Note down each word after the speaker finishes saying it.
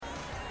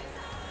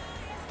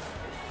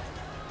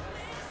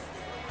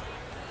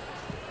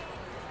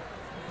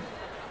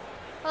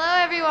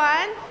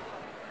everyone.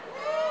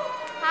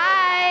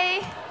 Hi.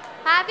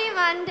 Happy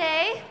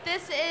Monday.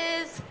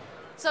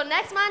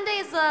 Next Monday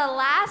is the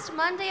last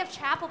Monday of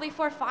chapel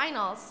before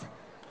finals.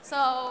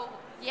 So,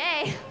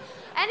 yay.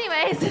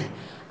 Anyways,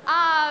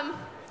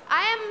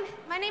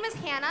 my name is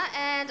Hannah,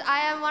 and I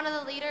am one of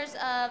the leaders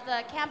of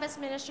the campus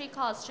ministry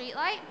called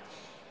Streetlight.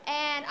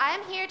 And I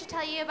am here to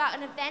tell you about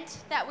an event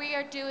that we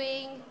are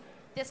doing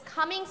this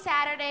coming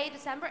Saturday,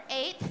 December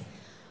 8th.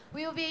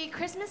 We will be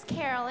Christmas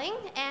caroling,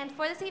 and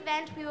for this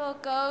event, we will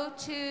go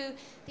to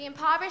the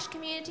impoverished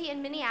community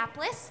in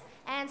Minneapolis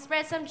and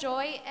spread some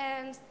joy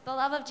and the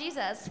love of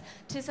Jesus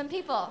to some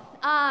people.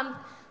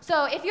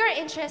 So if you're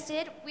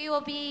interested, we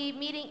will be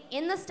meeting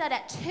in the stud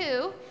at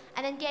 2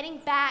 and then getting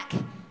back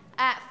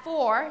at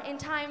 4 in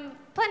time,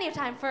 plenty of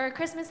time for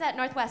Christmas at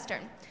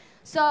Northwestern.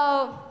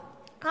 So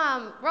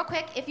real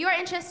quick, if you're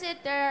interested,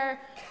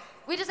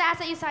 we just ask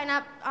that you sign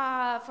up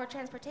for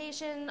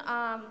transportation.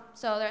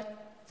 So there are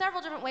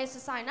several different ways to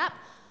sign up.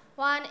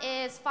 One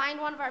is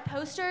find one of our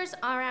posters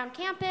around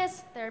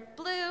campus. They're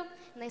blue,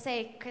 and they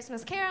say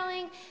Christmas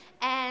caroling.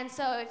 And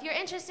so if you're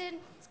interested,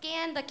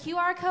 scan the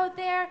QR code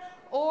there,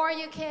 or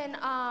you can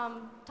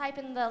type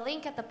in the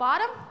link at the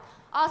bottom.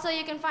 Also,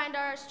 you can find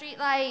our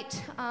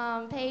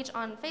Streetlight page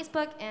on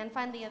Facebook and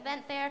find the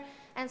event there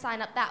and sign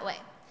up that way.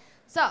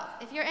 So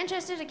if you're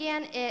interested,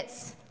 again,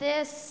 it's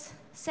this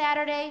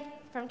Saturday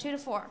from 2 to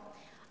 4.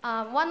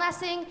 One last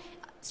thing.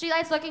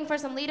 Streetlight's looking for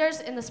some leaders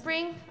in the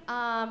spring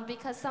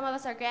because some of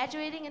us are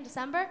graduating in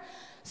December.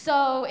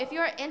 So if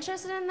you're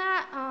interested in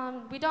that,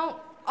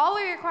 all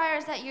we require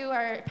is that you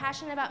are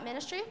passionate about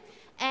ministry,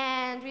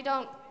 and we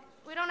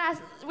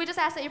just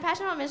ask that you're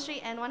passionate about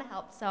ministry and want to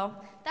help. So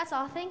that's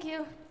all. Thank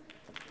you.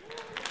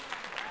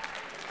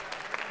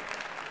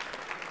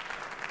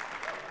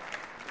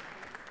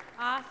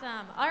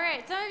 Awesome. All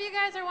right, some of you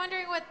guys are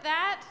wondering what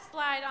that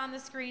slide on the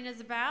screen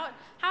is about.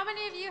 How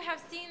many of you have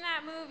seen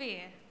that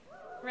movie?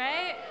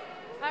 Right?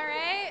 All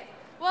right.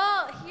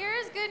 Well,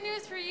 here's good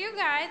news for you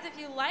guys. If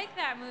you like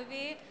that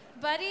movie,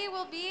 Buddy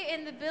will be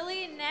in the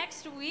Billy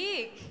next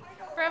week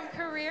from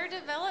Career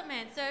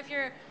Development. So if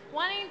you're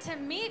wanting to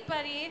meet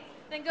Buddy,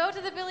 then go to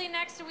the Billy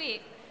next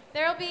week.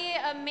 There will be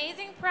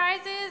amazing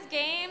prizes,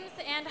 games,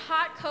 and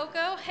hot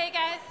cocoa. Hey,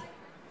 guys.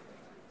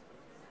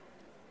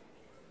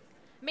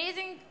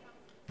 Amazing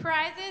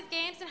prizes,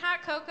 games, and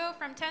hot cocoa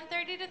from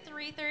 10:30 to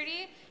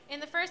 3:30 in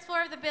the first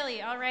floor of the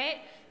Billy, all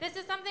right? This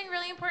is something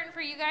really important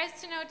for you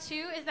guys to know,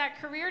 too, is that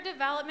Career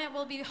Development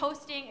will be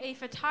hosting a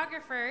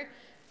photographer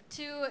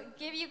to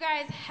give you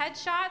guys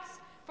headshots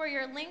for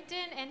your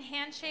LinkedIn and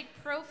Handshake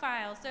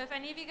profile. So if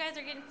any of you guys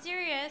are getting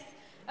serious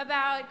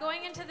about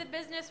going into the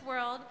business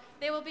world,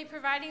 they will be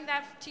providing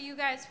that to you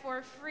guys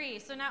for free.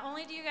 So not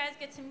only do you guys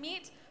get to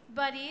meet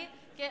Buddy,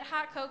 get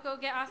hot cocoa,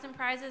 get awesome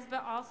prizes,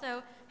 but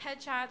also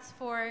headshots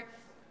for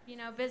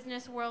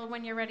business world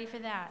when you're ready for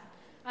that.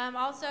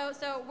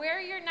 So wear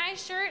your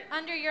nice shirt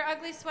under your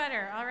ugly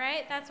sweater, all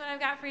right? That's what I've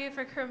got for you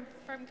from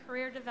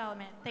Career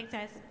Development. Thanks,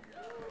 guys.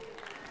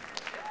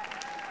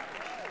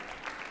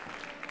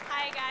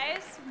 Hi,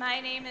 guys. My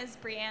name is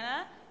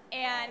Brianna,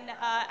 and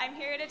I'm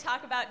here to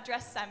talk about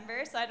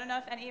Dresscember. So I don't know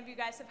if any of you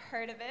guys have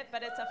heard of it,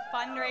 but it's a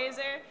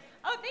fundraiser.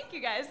 Oh, thank you,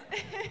 guys.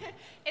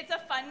 It's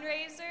a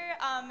fundraiser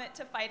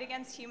to fight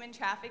against human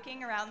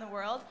trafficking around the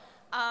world.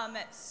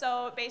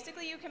 So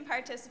basically you can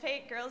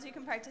participate, girls you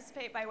can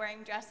participate by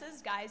wearing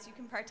dresses, guys you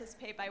can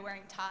participate by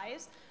wearing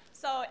ties.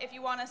 So if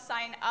you want to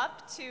sign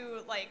up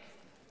to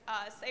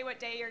say what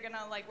day you're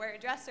gonna wear a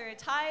dress or a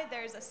tie,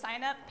 there's a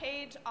sign up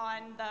page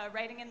on the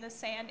Writing in the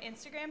Sand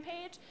Instagram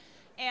page.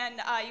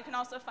 And you can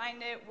also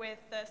find it with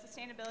the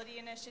Sustainability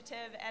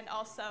Initiative and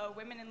also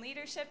Women in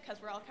Leadership,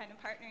 because we're all kind of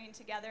partnering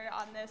together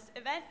on this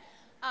event.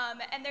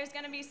 And there's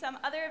going to be some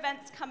other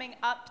events coming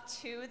up,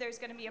 too. There's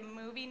going to be a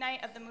movie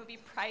night of the movie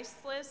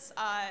Priceless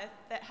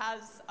that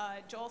has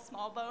Joel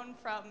Smallbone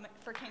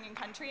for King and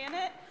Country in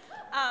it.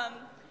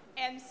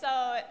 And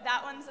so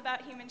that one's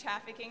about human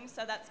trafficking,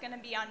 so that's going to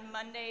be on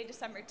Monday,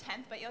 December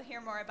 10th, but you'll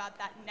hear more about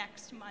that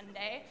next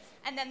Monday.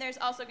 And then there's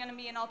also going to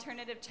be an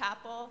alternative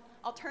chapel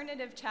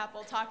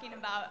talking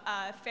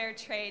about fair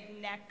trade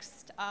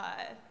next,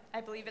 I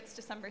believe it's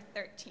December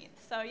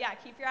 13th. So yeah,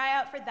 keep your eye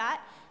out for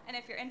that. And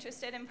if you're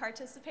interested in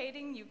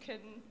participating, you can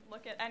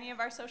look at any of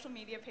our social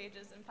media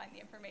pages and find the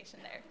information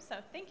there. So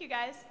thank you,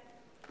 guys.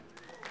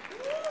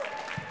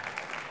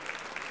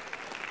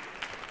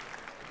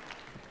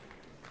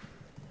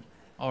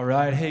 All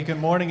right. Hey, good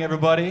morning,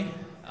 everybody.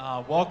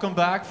 Welcome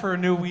back for a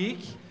new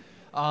week.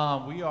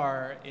 We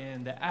are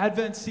in the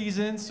Advent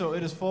season, so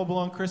it is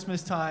full-blown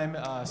Christmas time.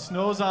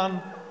 Snow's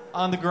on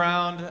the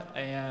ground,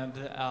 and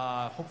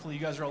hopefully you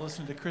guys are all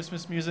listening to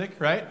Christmas music,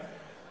 right?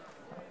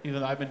 Even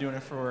though I've been doing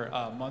it for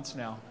months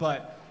now.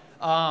 But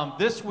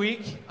This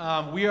week,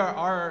 we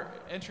are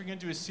entering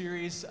into a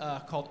series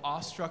called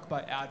Awestruck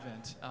by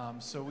Advent.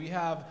 So we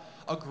have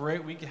a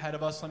great week ahead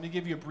of us. Let me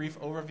give you a brief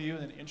overview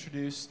and then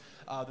introduce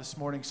this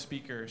morning's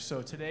speaker.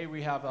 So today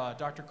we have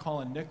Dr.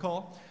 Colin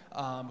Nicol,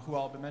 who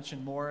I'll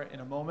mention more in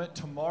a moment.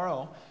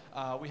 Tomorrow,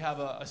 we have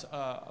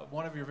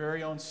one of your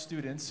very own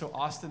students, so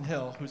Austin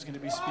Hill, who's going to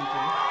be speaking.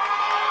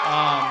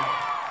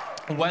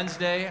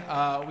 Wednesday,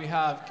 we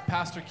have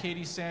Pastor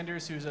Katie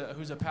Sanders, who's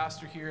a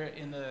pastor here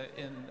in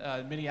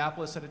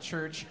Minneapolis at a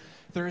church.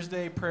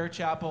 Thursday, prayer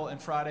chapel,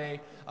 and Friday,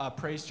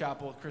 praise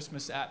chapel,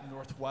 Christmas at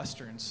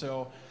Northwestern.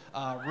 So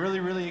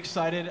really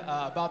excited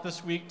about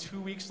this week. 2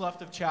 weeks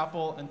left of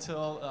chapel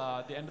until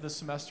the end of the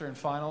semester and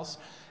finals.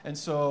 And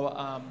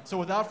so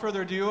without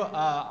further ado,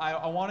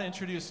 I want to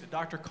introduce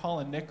Dr.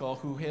 Colin Nicol,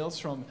 who hails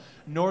from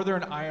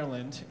Northern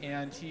Ireland,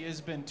 and he has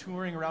been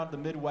touring around the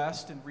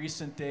Midwest in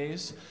recent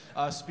days,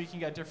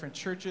 speaking at different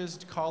churches,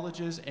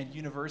 colleges, and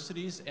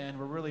universities, and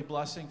we're really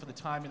blessing for the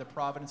time and the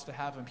providence to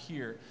have him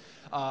here.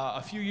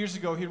 A few years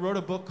ago, he wrote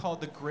a book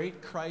called The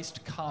Great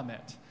Christ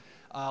Comet,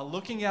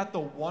 looking at the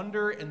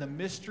wonder and the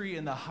mystery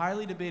and the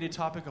highly debated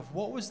topic of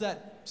what was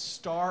that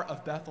star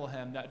of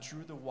Bethlehem that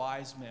drew the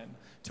wise men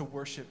to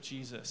worship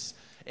Jesus.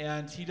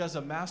 And he does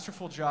a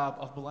masterful job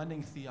of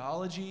blending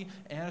theology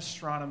and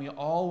astronomy,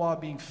 all while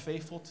being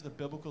faithful to the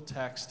biblical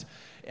text.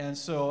 And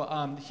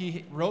so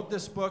he wrote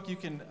this book. You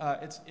can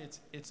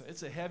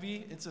it's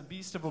a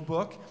beast of a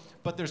book,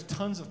 but there's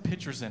tons of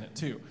pictures in it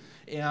too.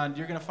 And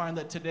you're going to find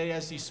that today,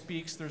 as he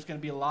speaks, there's going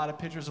to be a lot of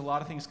pictures, a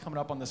lot of things coming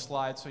up on the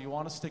slide. So you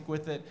want to stick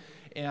with it,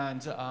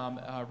 and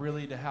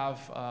really to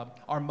have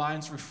our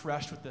minds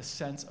refreshed with this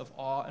sense of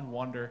awe and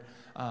wonder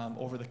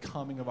over the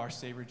coming of our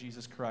Savior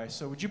Jesus Christ.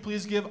 So would you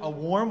please give a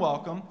warm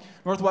welcome,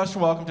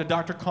 Northwestern welcome, to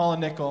Dr. Colin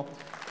Nicol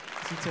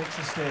as he takes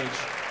the stage.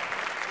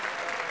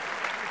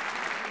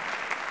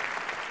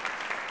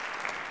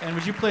 And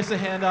would you place a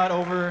hand out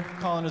over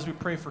Colin as we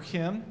pray for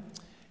him,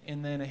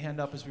 and then a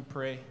hand up as we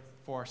pray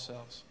for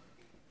ourselves.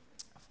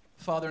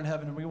 Father in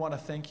heaven, we want to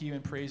thank you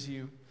and praise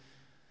you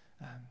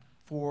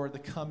for the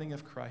coming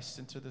of Christ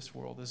into this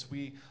world. As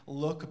we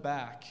look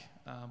back,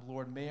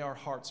 Lord, may our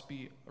hearts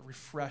be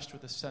refreshed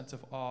with a sense of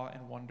awe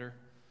and wonder.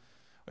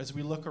 As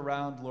we look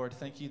around, Lord,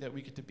 thank you that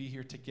we get to be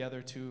here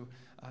together to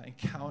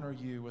encounter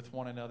you with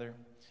one another.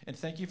 And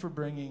thank you for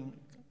bringing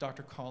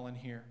Dr. Colin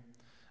here.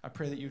 I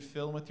pray that you'd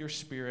fill him with your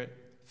Spirit,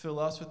 fill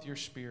us with your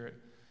Spirit,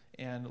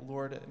 and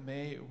Lord,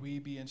 may we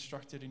be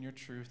instructed in your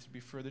truth to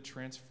be further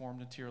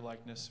transformed into your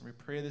likeness. And we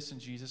pray this in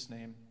Jesus'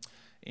 name.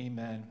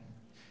 Amen.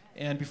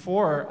 And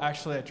before,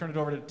 actually, I turn it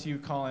over to you,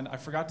 Colin, I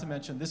forgot to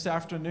mention, this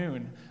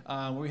afternoon,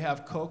 we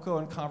have Cocoa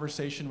and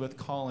Conversation with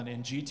Colin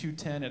in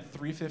G210 at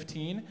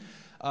 3:15.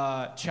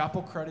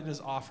 Chapel credit is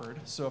offered,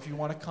 so if you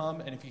want to come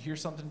and if you hear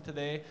something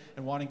today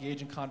and want to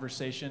engage in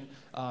conversation,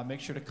 make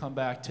sure to come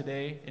back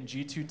today in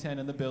G210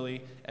 in the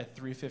Billy at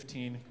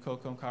 3:15,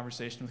 Cocoa and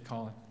Conversation with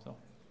Colin. So,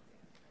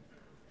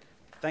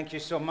 thank you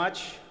so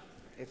much.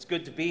 It's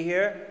good to be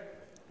here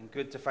and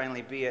good to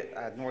finally be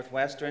at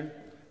Northwestern.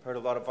 Heard a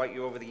lot about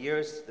you over the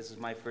years. This is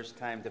my first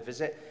time to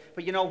visit.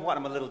 But you know what?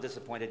 I'm a little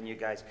disappointed in you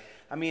guys.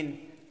 I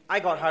mean, I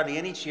got hardly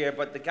any cheer,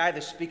 but the guy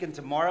that's speaking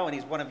tomorrow, and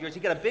he's one of yours, he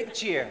got a big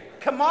cheer.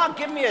 Come on,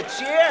 give me a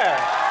cheer.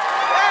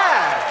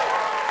 Yeah.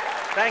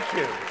 Thank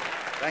you.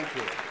 Thank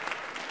you.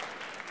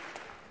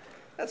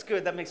 That's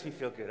good. That makes me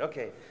feel good.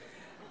 Okay.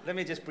 Let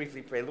me just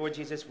briefly pray. Lord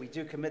Jesus, we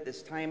do commit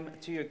this time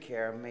to your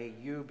care. May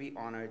you be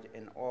honored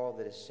in all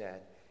that is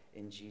said.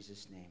 In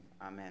Jesus' name,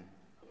 amen.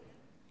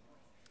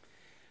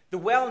 The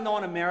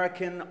well-known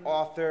American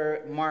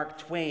author Mark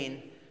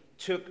Twain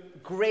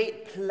took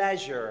great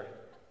pleasure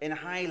in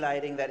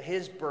highlighting that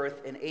his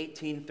birth in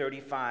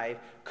 1835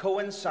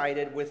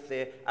 coincided with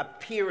the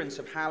appearance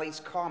of Halley's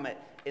Comet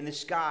in the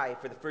sky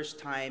for the first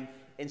time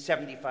in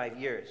 75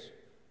 years.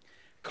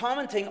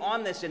 Commenting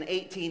on this in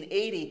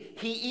 1880,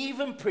 he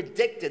even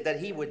predicted that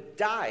he would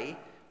die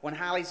when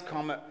Halley's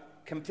Comet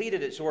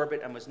completed its orbit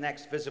and was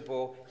next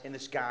visible in the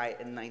sky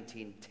in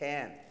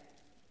 1910.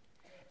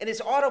 In his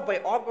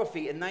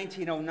autobiography in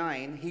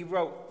 1909, he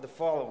wrote the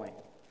following: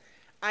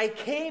 I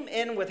came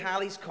in with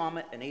Halley's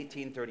Comet in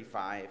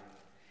 1835.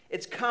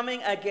 It's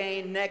coming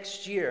again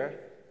next year,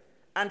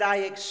 and I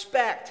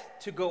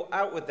expect to go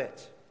out with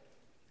it.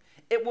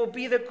 It will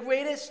be the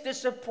greatest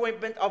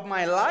disappointment of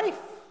my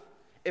life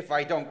if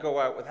I don't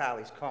go out with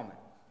Halley's Comet.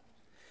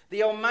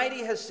 The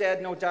Almighty has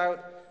said, no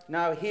doubt,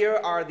 now here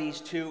are these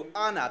two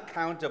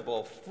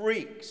unaccountable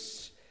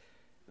freaks.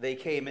 They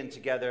came in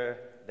together,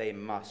 they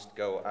must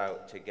go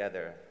out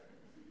together.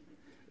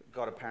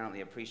 God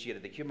apparently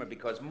appreciated the humor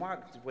because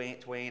Mark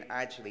Twain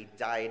actually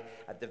died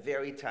at the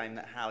very time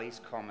that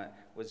Halley's Comet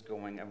was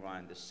going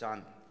around the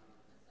sun.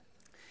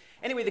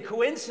 Anyway, the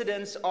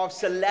coincidence of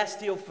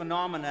celestial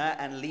phenomena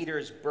and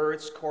leaders'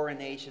 births,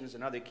 coronations,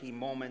 and other key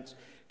moments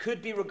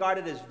could be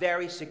regarded as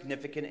very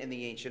significant in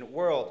the ancient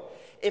world.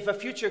 If a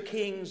future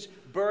king's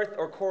birth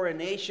or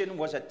coronation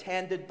was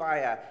attended by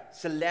a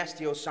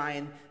celestial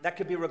sign, that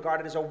could be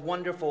regarded as a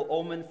wonderful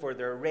omen for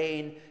their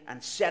reign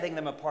and setting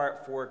them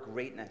apart for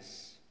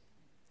greatness.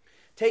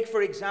 Take,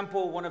 for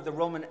example, one of the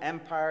Roman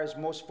Empire's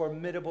most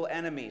formidable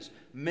enemies,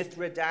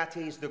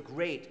 Mithridates the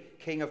Great,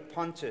 king of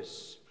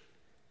Pontus.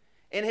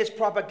 In his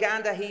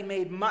propaganda, he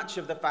made much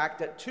of the fact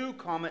that two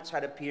comets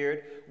had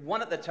appeared,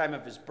 one at the time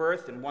of his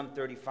birth in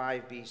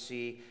 135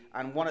 BC,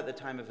 and one at the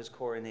time of his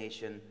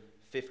coronation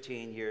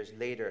 15 years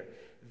later.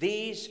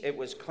 These, it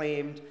was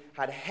claimed,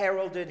 had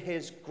heralded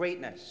his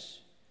greatness.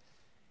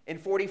 In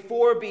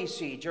 44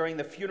 BC, during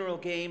the funeral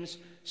games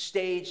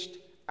staged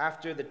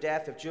after the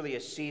death of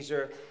Julius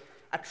Caesar,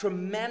 a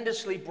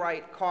tremendously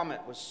bright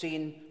comet was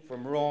seen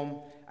from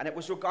Rome, and it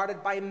was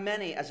regarded by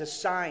many as a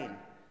sign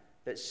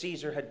that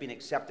Caesar had been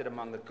accepted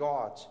among the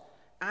gods.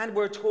 And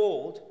we're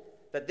told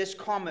that this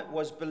comet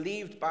was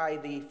believed by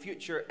the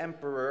future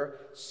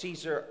emperor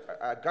Caesar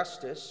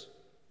Augustus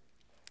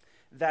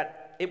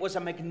that it was a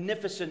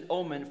magnificent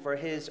omen for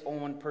his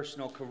own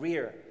personal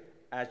career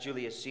as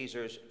Julius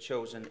Caesar's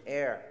chosen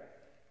heir.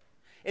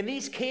 In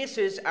these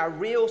cases, a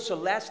real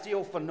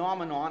celestial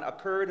phenomenon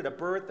occurred at a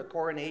birth, a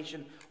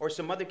coronation, or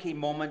some other key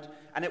moment,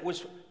 and it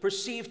was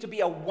perceived to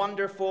be a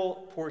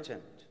wonderful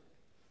portent.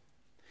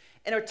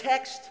 In our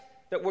text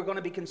that we're going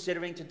to be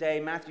considering today,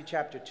 Matthew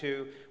chapter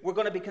 2, we're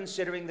going to be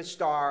considering the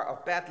Star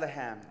of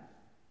Bethlehem.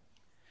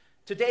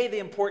 Today, the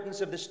importance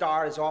of the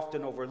star is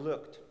often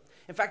overlooked.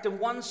 In fact, in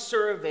one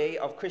survey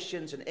of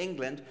Christians in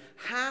England,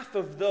 half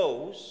of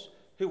those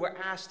who were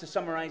asked to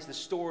summarize the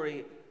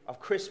story of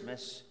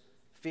Christmas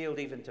failed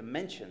even to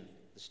mention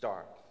the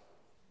star.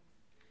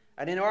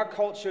 And in our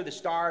culture, the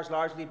star has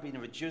largely been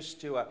reduced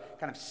to a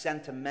kind of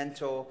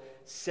sentimental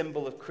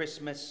symbol of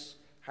Christmas,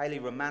 highly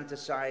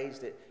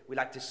romanticized. We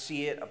like to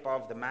see it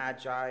above the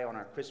Magi on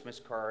our Christmas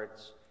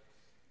cards.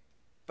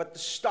 But the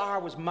star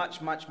was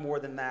much, much more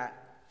than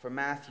that for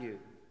Matthew.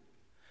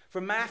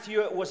 For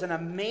Matthew, it was an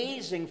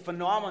amazing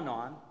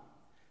phenomenon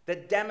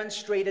that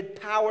demonstrated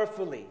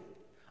powerfully,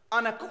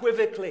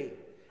 unequivocally,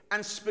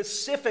 and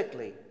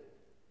specifically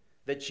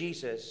that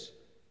Jesus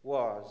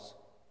was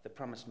the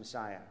promised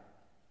Messiah.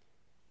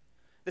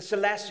 The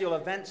celestial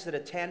events that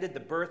attended the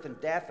birth and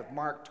death of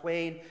Mark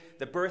Twain,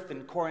 the birth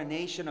and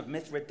coronation of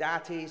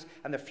Mithridates,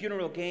 and the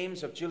funeral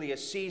games of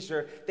Julius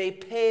Caesar, they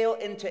pale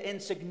into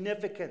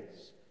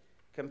insignificance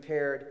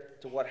compared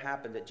to what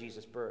happened at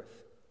Jesus' birth.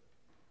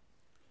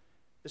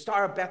 The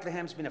Star of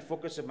Bethlehem has been a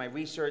focus of my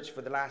research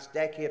for the last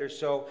decade or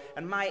so,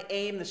 and my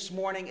aim this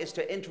morning is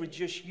to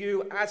introduce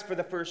you, as for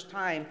the first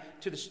time,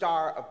 to the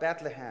Star of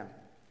Bethlehem.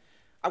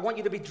 I want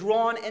you to be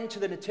drawn into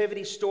the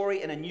nativity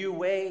story in a new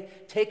way,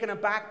 taken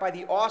aback by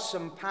the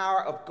awesome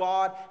power of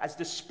God as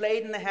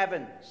displayed in the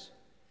heavens,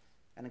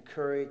 and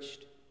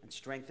encouraged and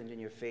strengthened in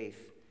your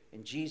faith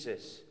in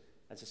Jesus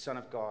as the Son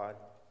of God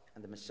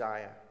and the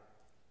Messiah.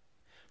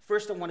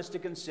 First, I want us to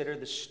consider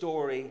the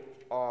story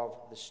of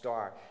the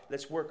star.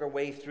 Let's work our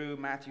way through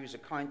Matthew's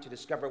account to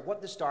discover what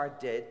the star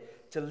did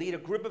to lead a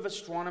group of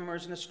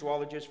astronomers and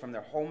astrologers from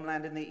their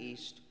homeland in the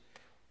east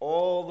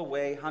all the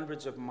way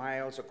hundreds of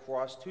miles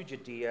across to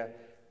Judea,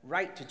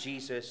 right to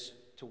Jesus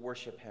to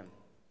worship him.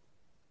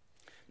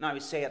 Now, we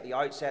say at the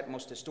outset,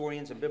 most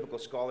historians and biblical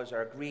scholars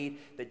are agreed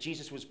that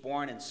Jesus was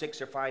born in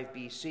 6 or 5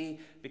 BC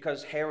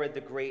because Herod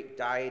the Great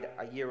died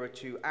a year or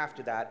two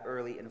after that,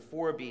 early in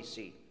 4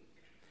 BC.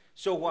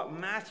 So what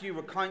Matthew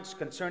recounts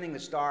concerning the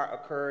star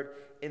occurred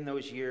in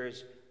those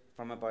years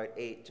from about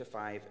 8 to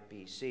 5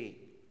 BC.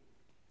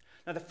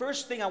 Now, the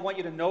first thing I want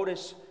you to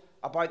notice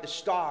about the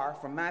star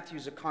from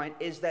Matthew's account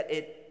is that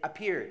it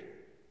appeared.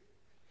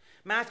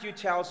 Matthew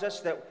tells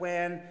us that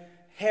when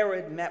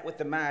Herod met with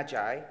the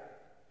Magi,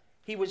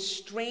 he was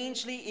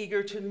strangely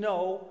eager to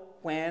know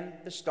when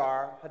the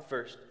star had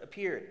first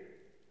appeared.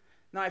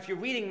 Now, if you're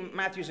reading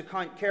Matthew's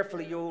account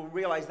carefully, you'll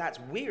realize that's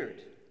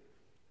weird.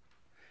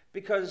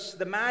 Because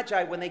the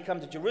Magi, when they come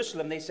to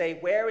Jerusalem, they say,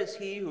 "Where is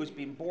he who has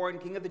been born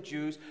King of the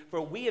Jews?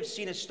 For we have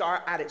seen his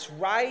star at its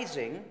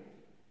rising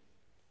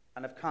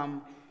and have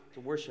come to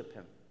worship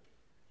him."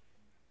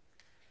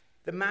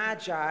 The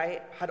Magi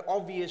had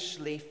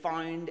obviously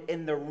found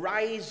in the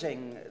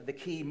rising the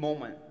key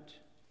moment,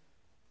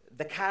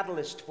 the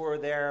catalyst for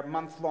their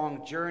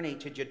month-long journey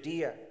to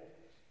Judea.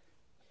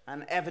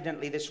 And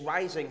evidently this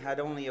rising had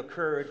only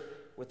occurred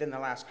within the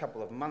last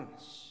couple of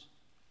months.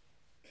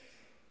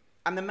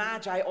 And the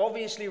Magi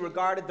obviously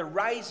regarded the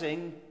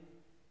rising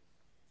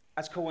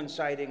as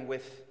coinciding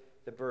with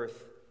the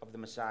birth of the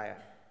Messiah.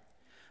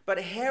 But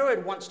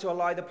Herod wants to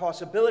allow the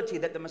possibility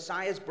that the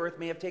Messiah's birth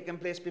may have taken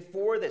place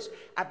before this,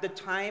 at the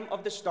time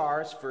of the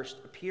star's first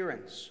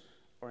appearance,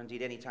 or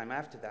indeed any time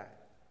after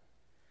that.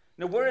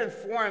 Now, we're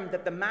informed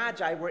that the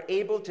Magi were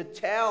able to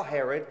tell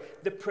Herod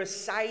the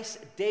precise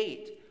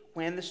date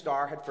when the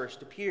star had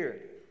first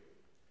appeared.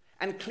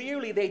 And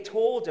clearly they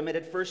told him it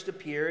had first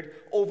appeared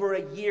over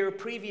a year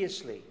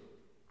previously,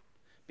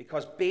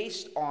 because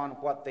based on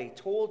what they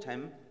told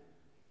him,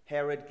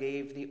 Herod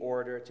gave the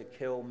order to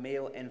kill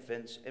male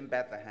infants in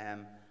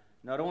Bethlehem,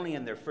 not only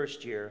in their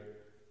first year,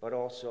 but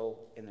also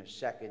in their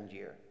second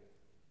year.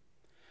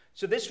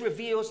 So this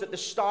reveals that the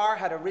star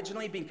had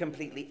originally been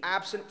completely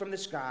absent from the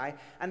sky,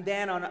 and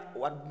then at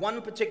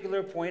one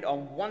particular point,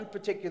 on one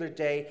particular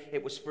day,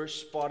 it was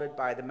first spotted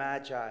by the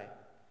Magi.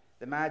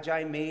 The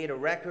Magi made a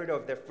record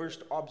of their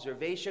first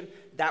observation.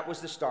 That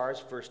was the star's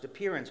first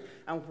appearance.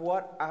 And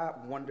what a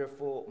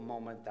wonderful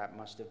moment that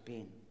must have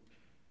been.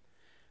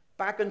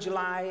 Back in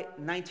July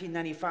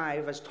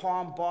 1995, as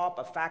Tom Bopp,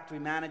 a factory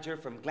manager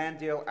from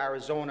Glendale,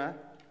 Arizona,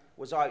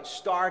 was out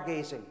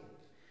stargazing,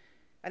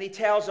 and he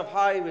tells of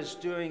how he was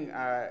doing,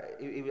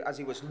 as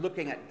he was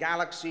looking at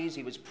galaxies,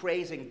 he was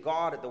praising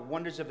God at the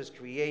wonders of his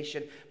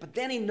creation. But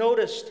then he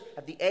noticed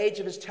at the edge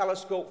of his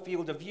telescope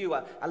field of view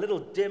a little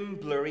dim,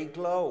 blurry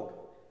glow.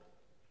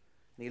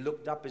 And he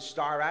looked up his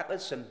star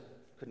atlas and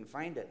couldn't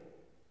find it.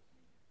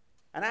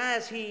 And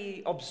as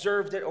he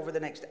observed it over the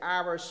next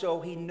hour or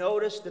so, he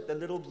noticed that the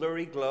little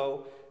blurry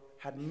glow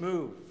had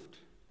moved.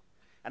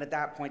 And at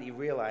that point, he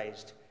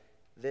realized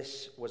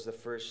this was the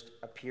first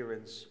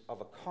appearance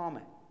of a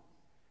comet.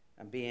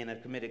 And being a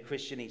committed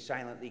Christian, he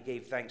silently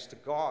gave thanks to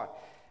God.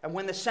 And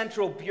when the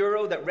Central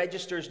Bureau that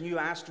registers new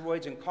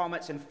asteroids and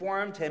comets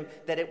informed him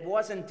that it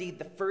was indeed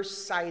the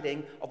first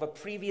sighting of a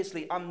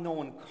previously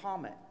unknown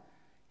comet,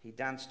 he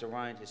danced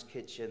around his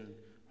kitchen,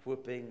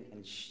 whooping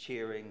and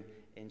cheering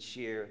in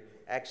sheer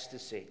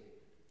ecstasy.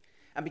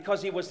 And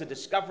because he was the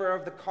discoverer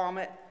of the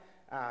comet,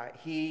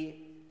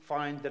 he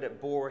found that it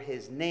bore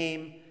his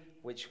name,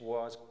 which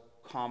was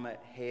Comet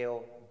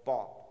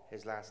Hale-Bopp,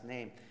 his last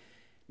name.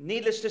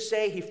 Needless to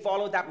say, he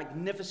followed that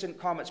magnificent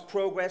comet's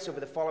progress over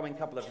the following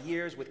couple of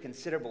years with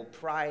considerable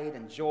pride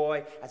and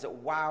joy as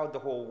it wowed the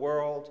whole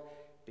world,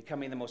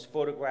 becoming the most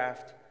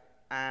photographed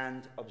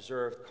and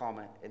observed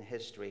comet in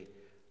history.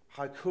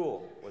 How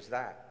cool was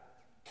that?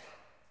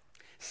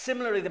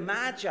 Similarly, the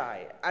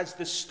Magi, as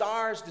the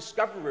star's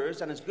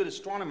discoverers and as good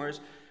astronomers,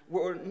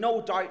 were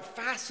no doubt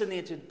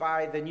fascinated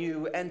by the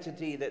new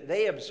entity that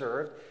they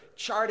observed,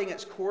 charting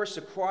its course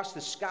across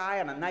the sky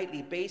on a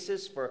nightly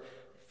basis for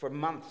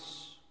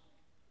months.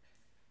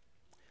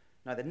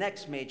 Now, the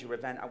next major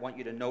event I want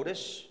you to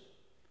notice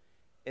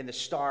in the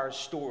star's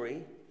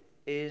story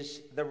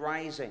is the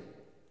rising.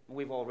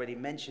 We've already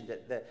mentioned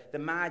it. The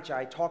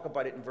Magi talk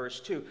about it in verse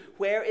 2.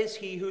 Where is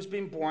he who's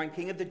been born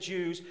King of the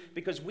Jews?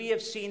 Because we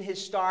have seen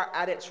his star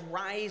at its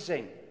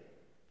rising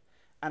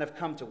and have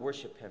come to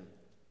worship him.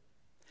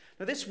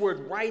 Now, this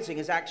word rising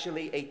is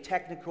actually a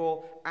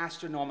technical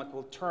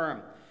astronomical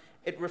term.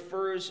 It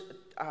refers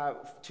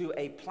to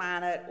a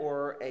planet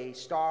or a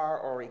star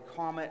or a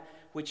comet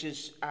which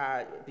has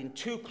been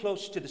too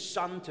close to the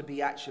sun to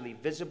be actually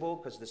visible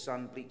because the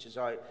sun bleaches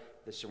out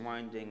the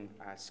surrounding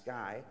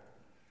sky.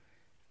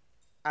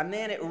 And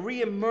then it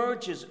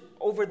reemerges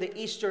over the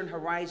eastern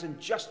horizon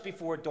just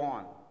before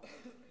dawn.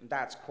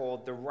 That's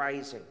called the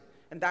rising.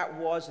 And that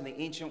was, in the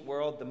ancient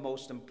world, the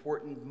most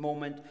important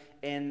moment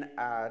in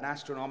an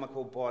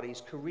astronomical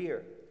body's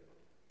career.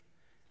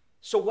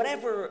 So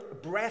whatever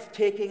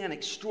breathtaking and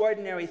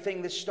extraordinary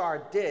thing this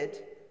star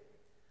did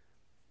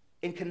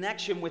in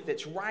connection with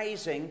its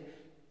rising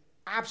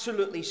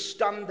absolutely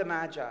stunned the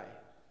Magi.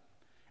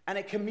 And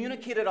it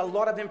communicated a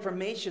lot of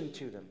information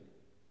to them.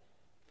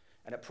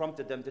 And it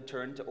prompted them to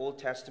turn to Old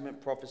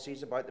Testament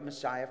prophecies about the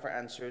Messiah for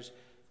answers,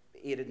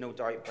 aided no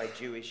doubt by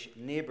Jewish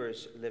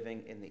neighbors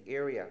living in the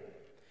area.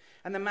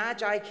 And the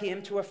Magi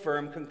came to a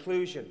firm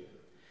conclusion.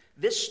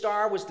 This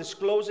star was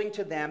disclosing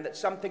to them that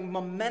something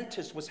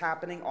momentous was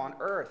happening on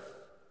earth.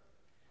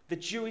 The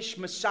Jewish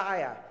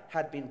Messiah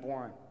had been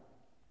born.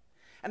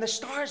 And the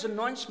star's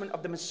announcement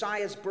of the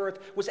Messiah's birth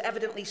was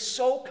evidently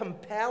so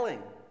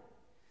compelling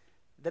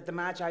that the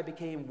Magi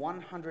became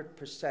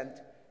 100%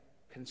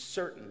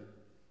 certain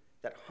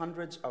that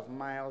hundreds of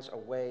miles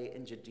away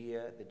in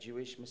Judea, the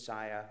Jewish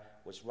Messiah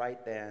was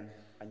right then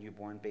a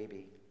newborn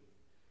baby.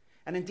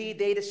 And indeed,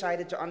 they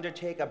decided to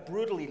undertake a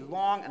brutally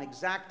long and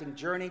exacting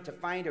journey to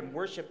find and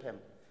worship him.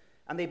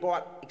 And they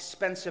bought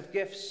expensive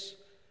gifts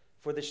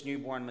for this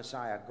newborn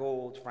Messiah,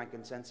 gold,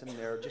 frankincense, and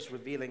myrrh, just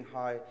revealing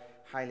how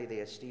highly they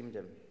esteemed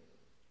him.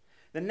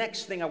 The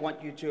next thing I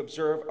want you to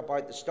observe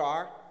about the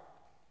star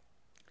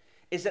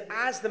is that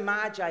as the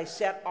Magi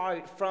set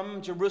out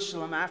from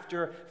Jerusalem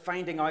after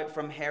finding out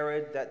from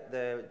Herod that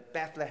the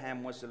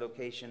Bethlehem was the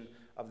location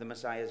of the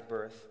Messiah's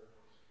birth,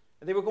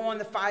 they were going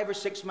the 5 or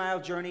 6 mile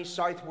journey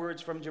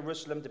southwards from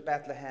Jerusalem to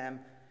Bethlehem,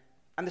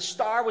 and the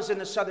star was in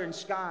the southern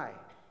sky,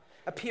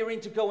 appearing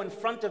to go in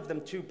front of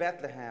them to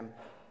Bethlehem,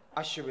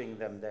 ushering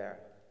them there.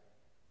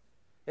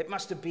 It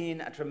must have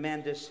been a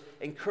tremendous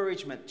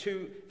encouragement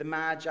to the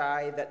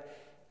Magi that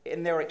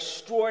in their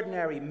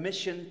extraordinary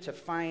mission to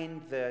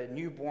find the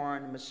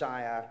newborn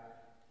Messiah,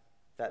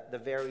 that the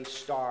very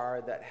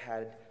star that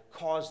had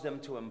caused them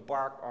to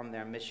embark on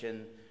their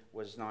mission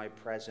was now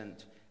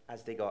present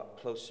as they got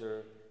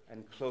closer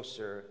and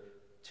closer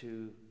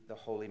to the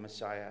Holy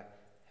Messiah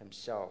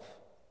himself.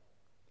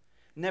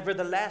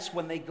 Nevertheless,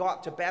 when they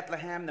got to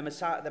Bethlehem,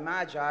 the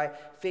Magi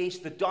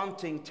faced the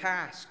daunting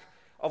task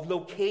of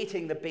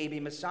locating the baby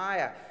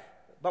Messiah.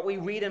 But we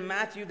read in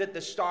Matthew that the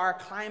star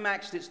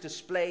climaxed its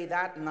display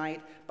that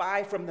night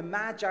by, from the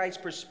Magi's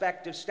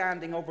perspective,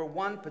 standing over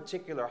one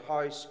particular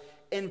house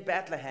in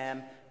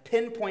Bethlehem,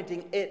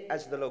 pinpointing it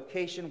as the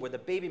location where the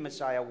baby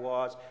Messiah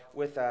was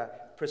with a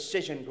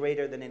precision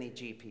greater than any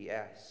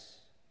GPS.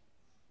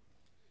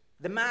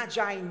 The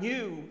Magi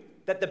knew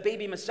that the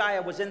baby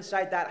Messiah was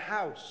inside that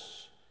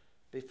house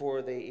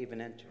before they even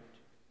entered.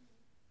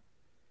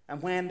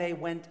 And when they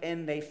went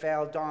in, they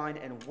fell down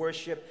in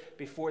worship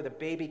before the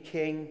baby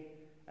king,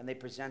 and they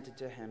presented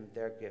to him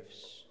their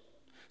gifts.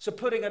 So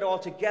putting it all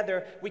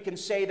together, we can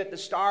say that the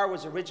star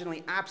was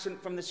originally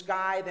absent from the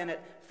sky, then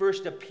it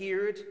first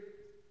appeared,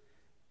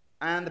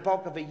 and the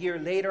bulk of a year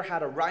later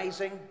had a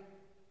rising.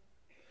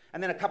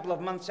 And then a couple of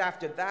months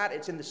after that,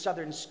 it's in the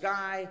southern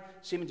sky,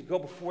 seeming to go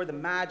before the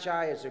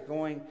Magi as they're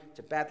going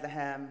to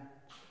Bethlehem.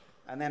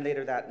 And then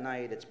later that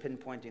night, it's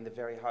pinpointing the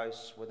very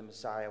house where the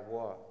Messiah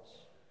was.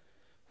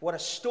 What a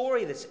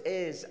story this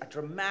is, a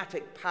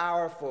dramatic,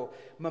 powerful,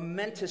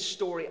 momentous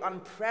story,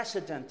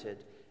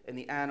 unprecedented in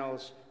the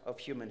annals of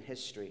human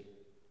history.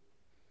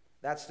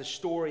 That's the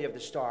story of the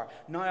star.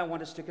 Now I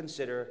want us to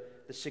consider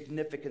the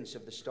significance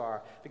of the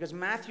star, because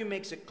Matthew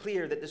makes it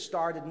clear that the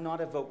star did not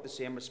evoke the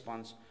same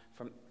response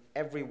from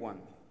everyone.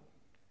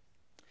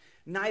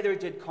 Neither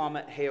did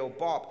Comet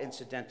Hale-Bopp,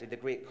 incidentally, the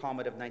great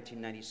comet of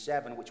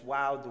 1997, which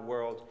wowed the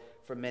world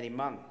for many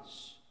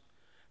months.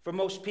 For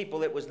most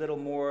people, it was little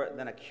more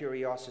than a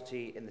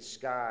curiosity in the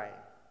sky,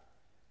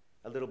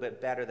 a little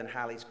bit better than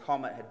Halley's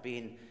Comet had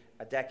been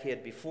a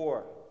decade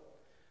before.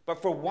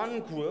 But for one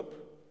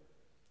group,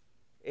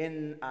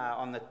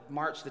 on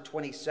March the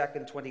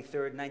 22nd,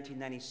 23rd,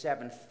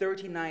 1997,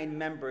 39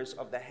 members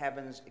of the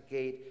Heaven's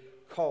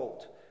Gate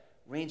cult,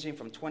 ranging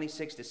from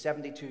 26 to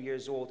 72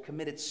 years old,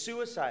 committed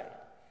suicide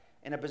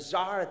in a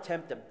bizarre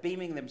attempt at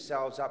beaming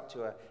themselves up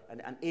to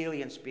an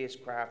alien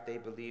spacecraft they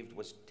believed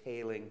was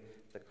tailing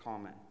the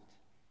comet.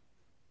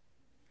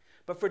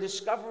 But for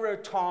discoverer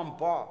Tom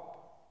Bopp,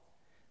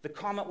 the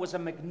comet was a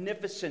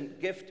magnificent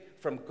gift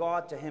from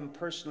God to him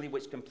personally,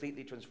 which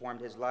completely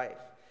transformed his life.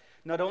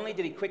 Not only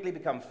did he quickly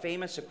become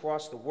famous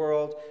across the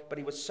world, but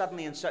he was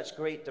suddenly in such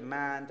great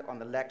demand on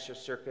the lecture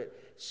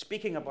circuit,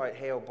 speaking about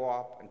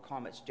Hale-Bopp and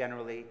comets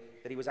generally,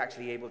 that he was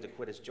actually able to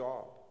quit his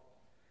job.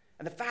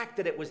 And the fact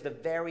that it was the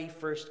very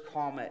first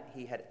comet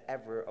he had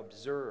ever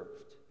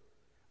observed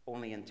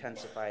only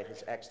intensified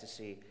his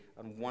ecstasy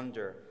and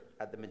wonder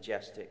at the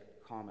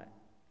majestic comet.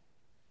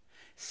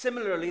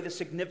 Similarly, the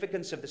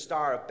significance of the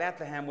Star of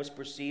Bethlehem was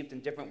perceived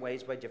in different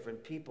ways by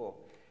different people.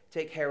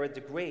 Take Herod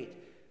the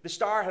Great. The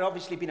star had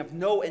obviously been of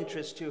no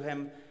interest to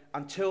him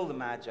until the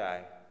Magi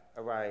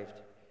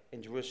arrived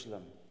in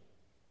Jerusalem,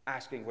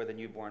 asking where the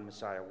newborn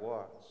Messiah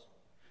was.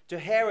 To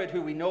Herod,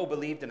 who we know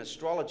believed in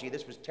astrology,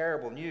 this was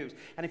terrible news.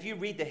 And if you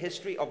read the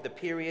history of the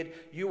period,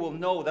 you will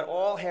know that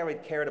all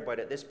Herod cared about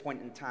at this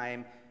point in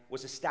time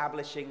was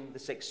establishing the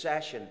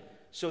succession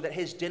so that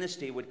his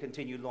dynasty would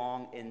continue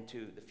long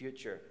into the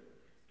future.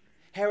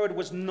 Herod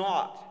was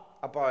not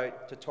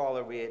about to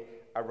tolerate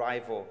a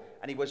rival,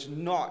 and he was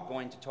not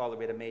going to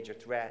tolerate a major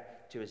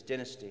threat to his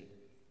dynasty.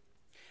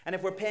 And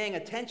if we're paying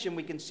attention,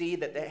 we can see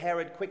that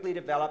Herod quickly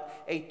developed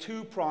a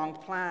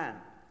two-pronged plan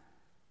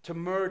to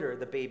murder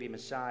the baby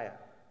Messiah.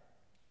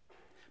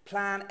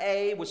 Plan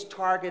A was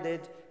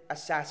targeted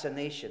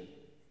assassination.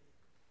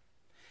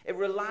 It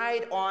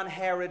relied on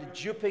Herod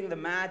duping the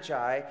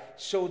Magi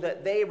so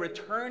that they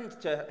returned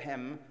to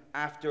him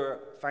after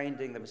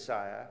finding the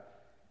Messiah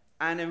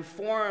and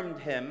informed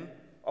him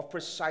of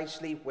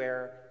precisely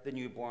where the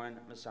newborn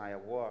Messiah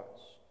was.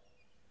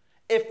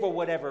 If for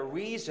whatever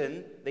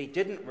reason they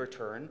didn't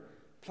return,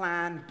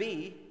 Plan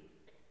B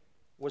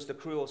was the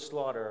cruel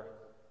slaughter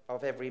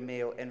of every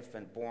male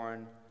infant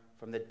born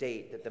from the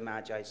date that the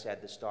Magi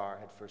said the star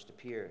had first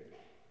appeared.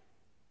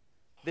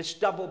 This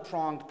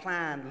double-pronged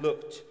plan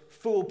looked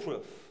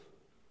foolproof.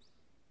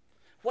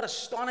 What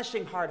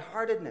astonishing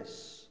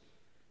hard-heartedness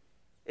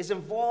is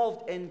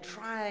involved in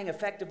trying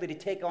effectively to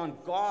take on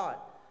God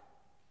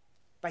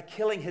by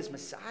killing his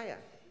Messiah,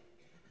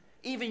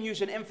 even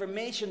using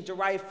information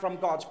derived from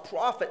God's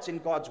prophets in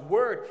God's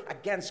word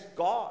against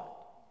God,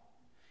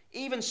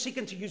 even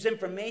seeking to use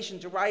information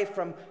derived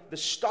from the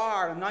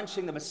star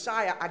announcing the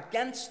Messiah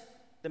against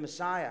the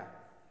Messiah,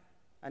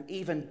 and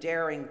even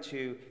daring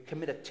to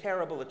commit a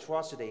terrible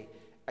atrocity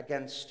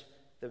against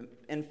the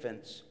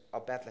infants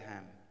of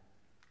Bethlehem.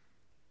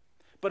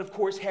 But of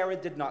course,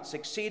 Herod did not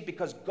succeed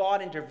because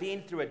God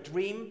intervened through a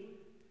dream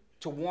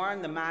to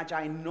warn the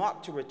Magi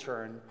not to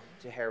return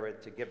to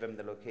Herod to give him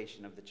the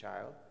location of the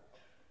child.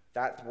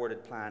 That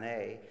thwarted Plan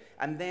A.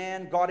 And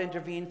then God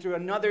intervened through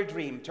another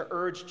dream to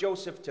urge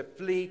Joseph to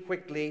flee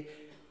quickly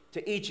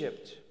to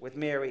Egypt with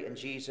Mary and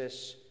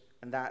Jesus,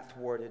 and that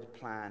thwarted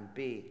Plan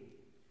B.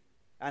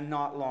 And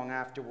not long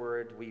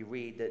afterward, we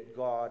read that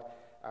God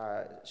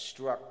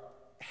struck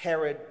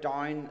Herod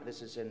down.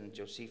 This is in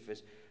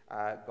Josephus.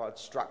 God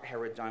struck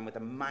Herod down with a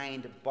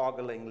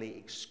mind-bogglingly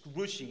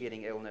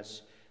excruciating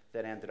illness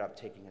that ended up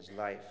taking his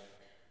life.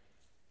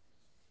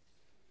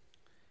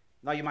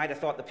 Now, you might have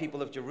thought the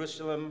people of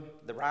Jerusalem,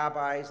 the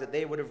rabbis, that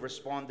they would have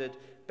responded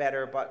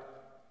better,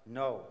 but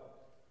no.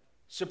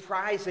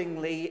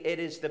 Surprisingly, it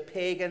is the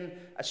pagan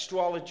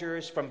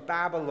astrologers from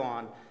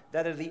Babylon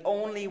that are the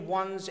only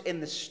ones in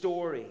the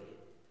story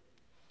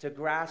to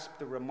grasp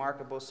the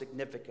remarkable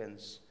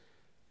significance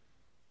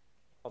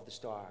of the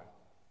star.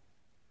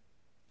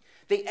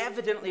 They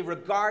evidently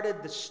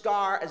regarded the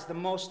star as the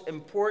most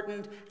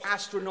important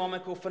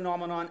astronomical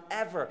phenomenon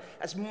ever,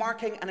 as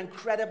marking an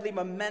incredibly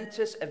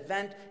momentous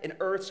event in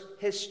Earth's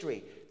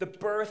history, the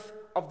birth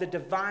of the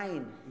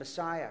divine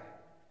Messiah.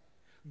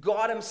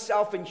 God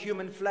himself in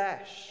human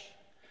flesh,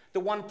 the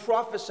one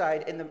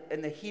prophesied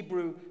in the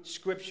Hebrew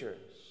scriptures,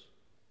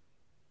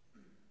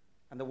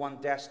 and the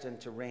one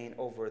destined to reign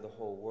over the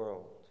whole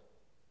world.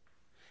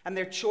 And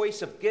their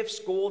choice of gifts,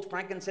 gold,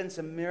 frankincense,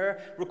 and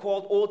myrrh,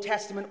 recalled Old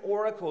Testament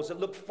oracles that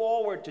looked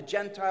forward to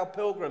Gentile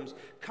pilgrims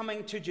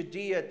coming to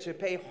Judea to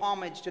pay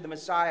homage to the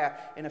Messiah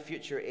in a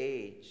future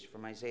age,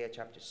 from Isaiah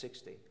chapter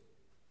 60.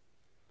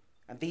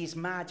 And these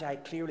magi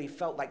clearly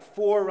felt like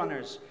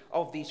forerunners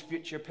of these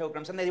future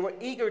pilgrims, and they were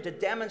eager to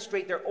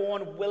demonstrate their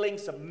own willing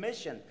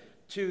submission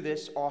to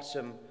this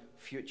awesome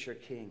future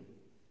king.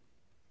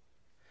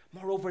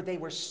 Moreover, they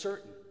were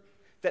certain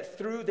that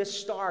through this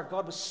star,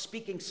 God was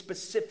speaking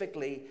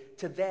specifically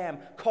to them,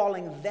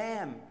 calling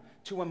them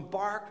to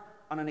embark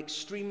on an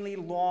extremely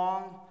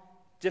long,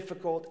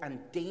 difficult, and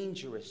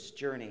dangerous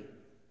journey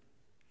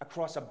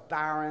across a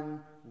barren,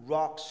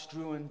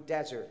 rock-strewn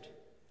desert,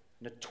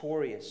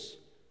 notorious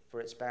for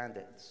its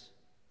bandits,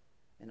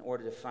 in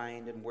order to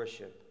find and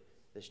worship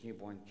this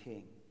newborn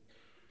king.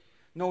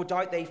 No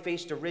doubt they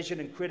faced derision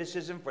and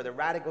criticism for the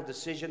radical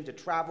decision to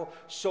travel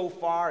so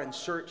far in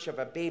search of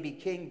a baby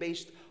king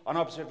based on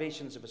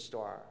observations of a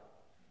star.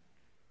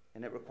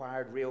 And it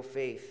required real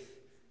faith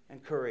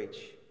and courage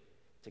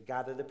to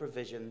gather the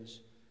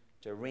provisions,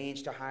 to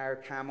arrange to hire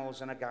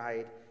camels and a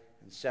guide,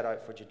 and set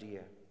out for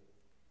Judea.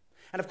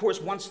 And of course,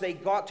 once they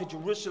got to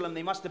Jerusalem,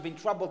 they must have been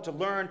troubled to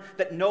learn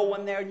that no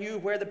one there knew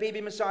where the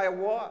baby Messiah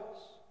was.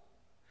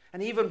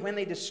 And even when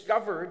they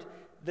discovered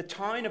the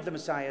town of the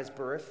Messiah's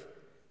birth,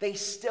 they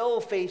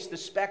still faced the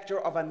specter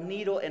of a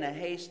needle in a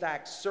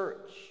haystack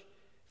search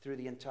through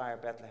the entire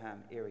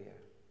Bethlehem area.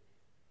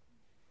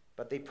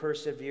 But they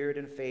persevered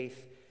in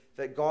faith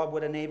that God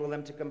would enable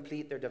them to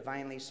complete their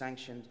divinely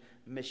sanctioned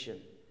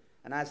mission.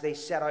 And as they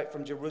set out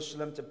from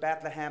Jerusalem to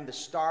Bethlehem, the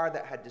star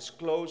that had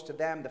disclosed to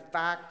them the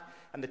fact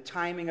and the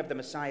timing of the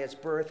Messiah's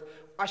birth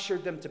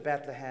ushered them to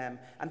Bethlehem,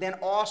 and then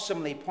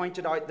awesomely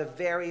pointed out the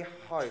very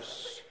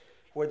house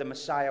where the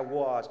Messiah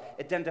was,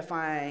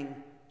 identifying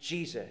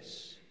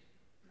Jesus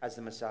as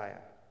the Messiah.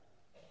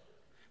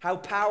 How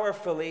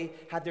powerfully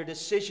had their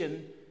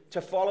decision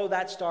to follow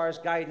that star's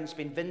guidance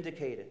been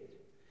vindicated.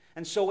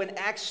 And so in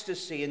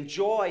ecstasy and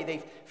joy,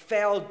 they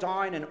fell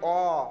down in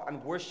awe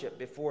and worship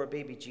before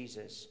baby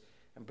Jesus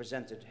and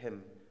presented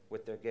him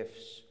with their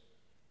gifts.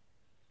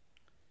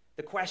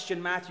 The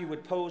question Matthew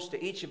would pose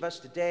to each of us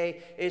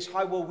today is,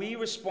 how will we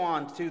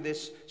respond to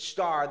this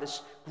star,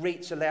 this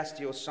great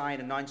celestial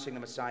sign announcing the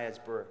Messiah's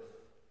birth?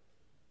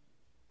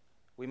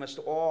 We must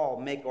all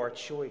make our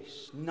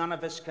choice. None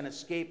of us can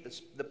escape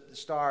the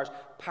star's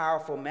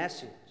powerful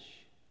message.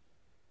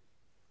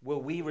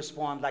 Will we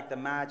respond like the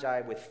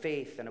Magi with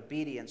faith and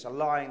obedience,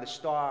 allowing the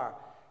star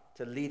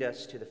to lead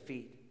us to the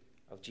feet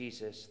of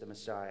Jesus, the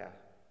Messiah?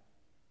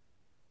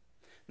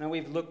 Now,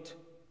 we've looked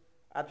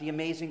at the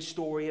amazing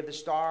story of the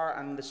star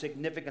and the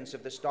significance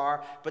of the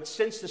star, but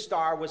since the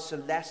star was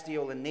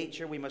celestial in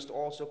nature, we must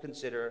also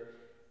consider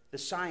the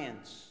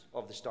science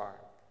of the star.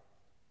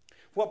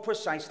 What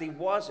precisely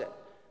was it?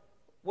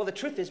 Well, the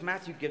truth is,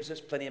 Matthew gives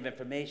us plenty of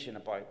information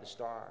about the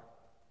star.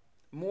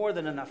 More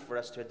than enough for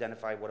us to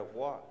identify what it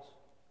was.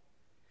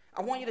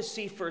 I want you to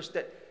see first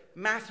that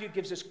Matthew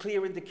gives us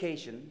clear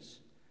indications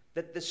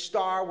that the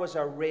star was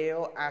a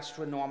real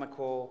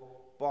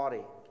astronomical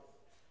body.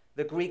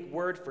 The Greek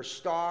word for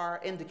star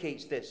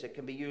indicates this. It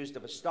can be used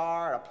of a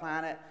star, a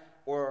planet,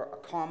 or a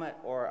comet,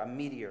 or a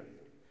meteor.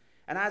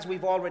 And as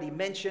we've already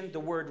mentioned, the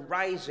word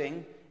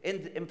rising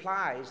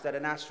implies that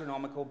an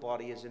astronomical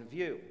body is in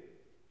view.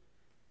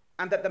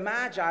 And that the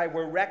Magi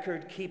were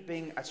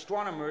record-keeping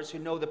astronomers who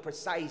know the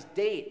precise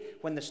date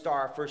when the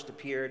star first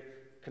appeared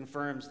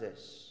confirms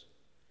this.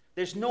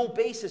 There's no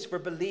basis for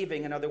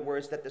believing, in other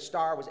words, that the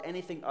star was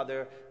anything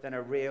other than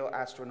a real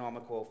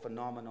astronomical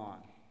phenomenon.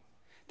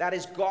 That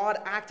is, God,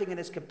 acting in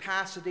his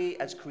capacity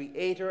as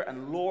creator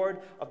and Lord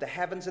of the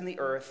heavens and the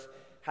earth,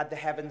 had the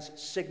heavens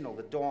signal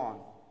the dawn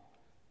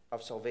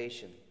of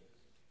salvation.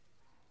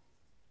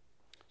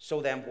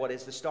 So then, what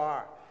is the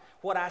star?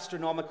 What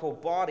astronomical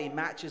body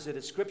matches the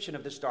description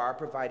of the star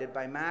provided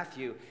by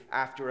Matthew?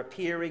 After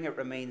appearing, it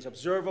remains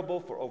observable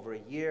for over a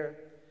year.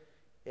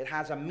 It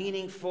has a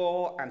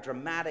meaningful and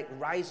dramatic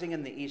rising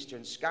in the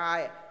eastern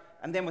sky,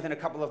 and then within a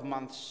couple of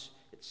months,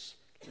 it's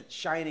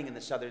shining in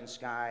the southern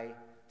sky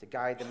to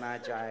guide the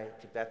Magi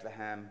to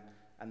Bethlehem,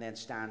 and then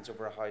stands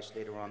over a house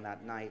later on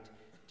that night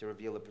to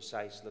reveal the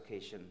precise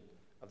location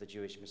of the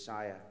Jewish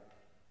Messiah.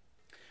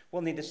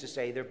 Well, needless to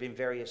say, there have been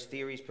various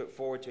theories put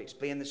forward to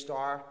explain the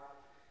star.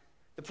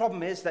 The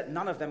problem is that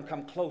none of them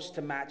come close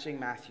to matching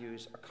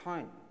Matthew's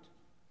account.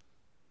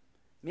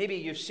 Maybe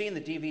you've seen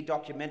the DVD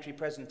documentary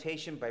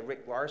presentation by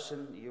Rick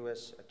Larson,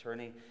 U.S.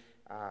 attorney.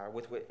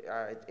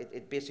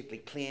 It basically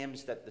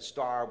claims that the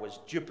star was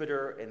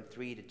Jupiter in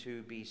 3 to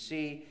 2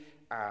 BC,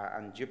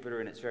 and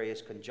Jupiter in its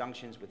various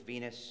conjunctions with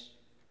Venus.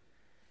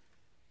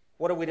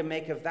 What are we to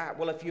make of that?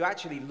 Well, if you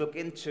actually look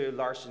into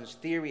Larson's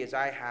theory, as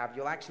I have,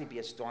 you'll actually be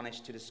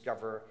astonished to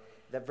discover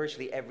that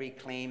virtually every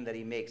claim that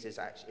he makes is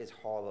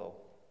hollow.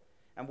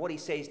 And what he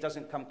says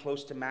doesn't come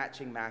close to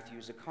matching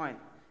Matthew's account.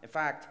 In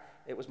fact,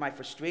 it was my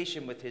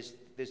frustration with his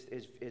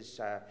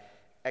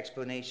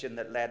explanation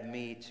that led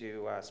me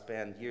to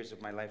spend years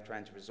of my life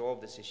trying to resolve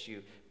this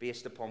issue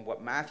based upon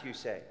what Matthew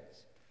says.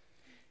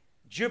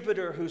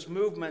 Jupiter, whose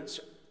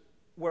movements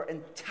were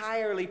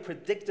entirely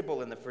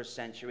predictable in the first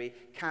century,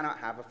 cannot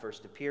have a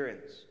first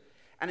appearance.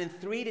 And in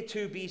 3 to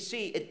 2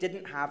 BC, it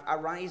didn't have a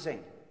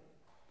rising.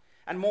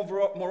 And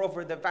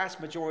moreover, the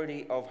vast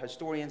majority of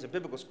historians and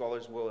biblical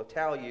scholars will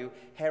tell you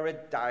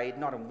Herod died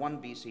not in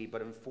 1 BC,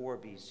 but in 4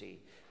 BC.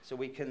 So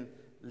we can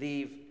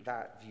leave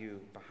that view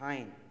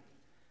behind.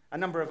 A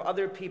number of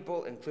other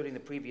people, including the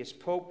previous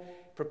pope,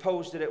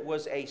 proposed that it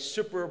was a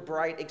super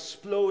bright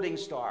exploding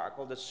star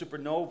called a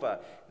supernova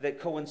that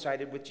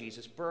coincided with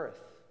Jesus'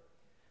 birth.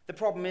 The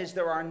problem is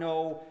there are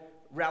no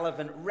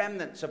relevant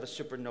remnants of a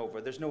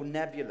supernova. There's no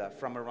nebula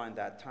from around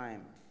that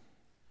time.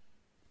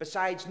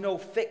 Besides, no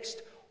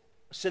fixed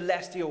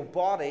celestial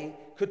body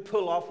could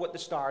pull off what the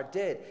star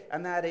did,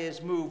 and that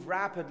is move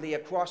rapidly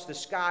across the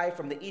sky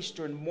from the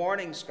eastern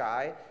morning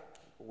sky,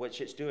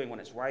 which it's doing when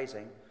it's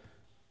rising,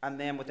 and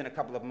then within a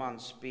couple of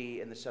months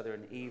be in the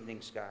southern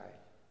evening sky.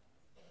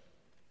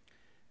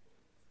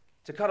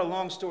 To cut a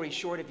long story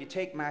short, if you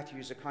take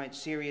Matthew's account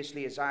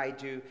seriously as I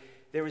do,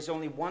 there is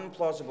only one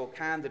plausible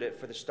candidate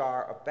for the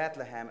Star of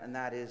Bethlehem, and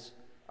that is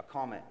a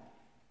comet.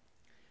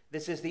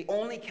 This is the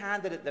only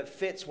candidate that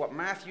fits what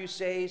Matthew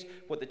says,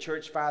 what the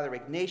church father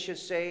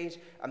Ignatius says,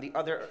 and the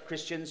other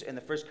Christians in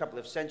the first couple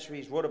of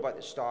centuries wrote about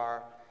the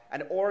star.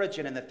 And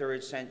Origen in the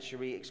 3rd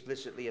century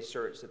explicitly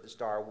asserts that the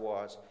star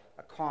was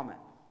a comet.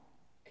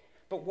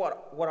 But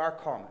what are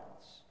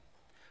comets?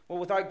 Well,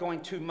 without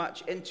going too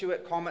much into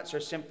it, comets are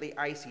simply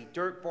icy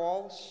dirt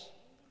balls,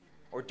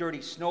 or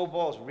dirty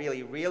snowballs,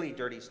 really, really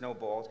dirty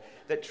snowballs,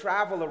 that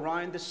travel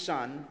around the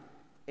sun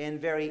in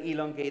very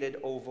elongated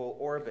oval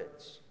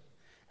orbits.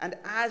 And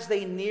as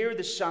they near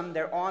the sun,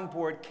 their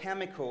onboard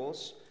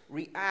chemicals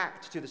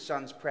react to the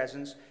sun's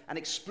presence and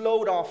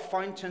explode off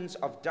fountains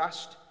of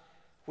dust,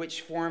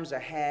 which forms a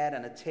head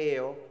and a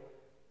tail.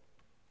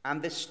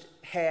 And this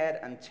head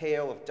and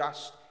tail of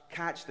dust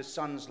catch the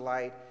sun's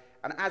light,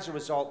 and as a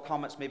result,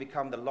 comets may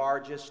become the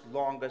largest,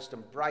 longest,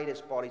 and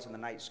brightest bodies in the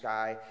night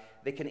sky.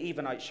 They can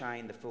even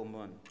outshine the full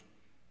moon.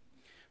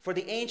 For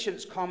the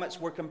ancients, comets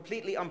were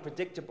completely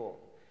unpredictable.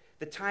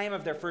 The time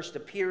of their first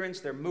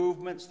appearance, their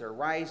movements, their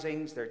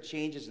risings, their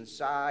changes in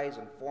size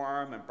and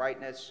form and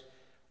brightness,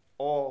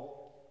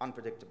 all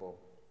unpredictable.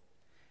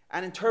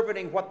 And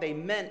interpreting what they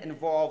meant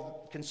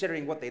involved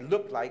considering what they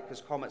looked like,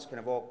 because comets can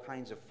have all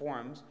kinds of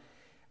forms,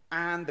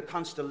 and the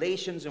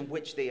constellations in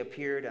which they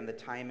appeared and the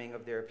timing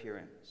of their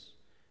appearance.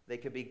 They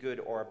could be good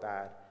or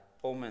bad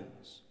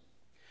omens.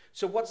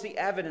 So what's the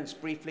evidence,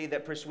 briefly,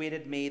 that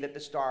persuaded me that the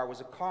star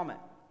was a comet?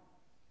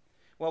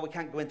 Well, we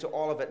can't go into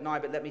all of it now,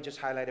 but let me just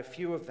highlight a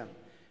few of them.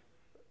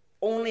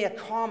 Only a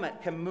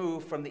comet can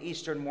move from the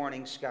eastern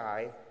morning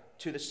sky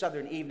to the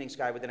southern evening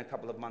sky within a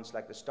couple of months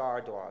like the star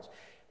does.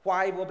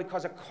 Why? Well,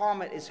 because a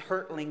comet is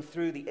hurtling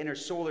through the inner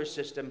solar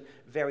system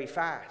very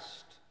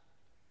fast,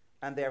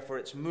 and therefore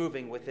it's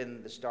moving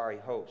within the starry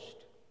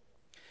host.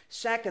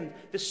 Second,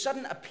 the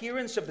sudden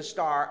appearance of the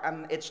star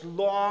and its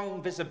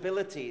long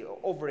visibility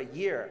over a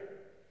year,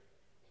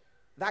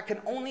 that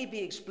can only be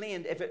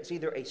explained if it's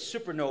either a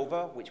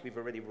supernova, which we've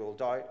already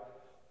ruled out,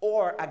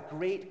 or a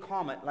great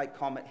comet like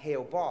Comet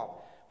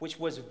Hale-Bopp, which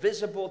was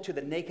visible to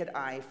the naked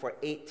eye for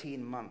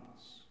 18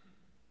 months.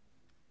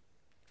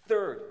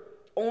 Third,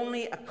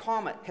 only a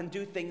comet can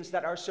do things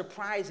that are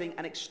surprising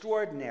and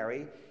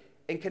extraordinary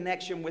in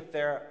connection with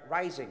their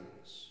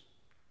risings.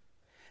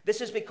 This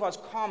is because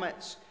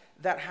comets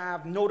that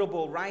have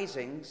notable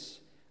risings,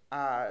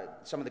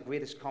 some of the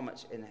greatest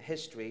comets in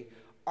history,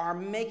 are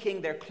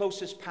making their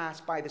closest pass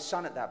by the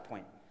sun at that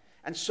point.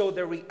 And so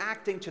they're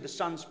reacting to the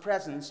sun's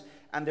presence,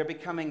 and they're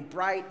becoming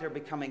bright, they're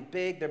becoming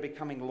big, they're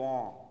becoming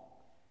long.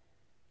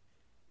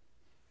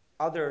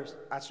 Other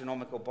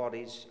astronomical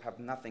bodies have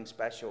nothing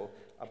special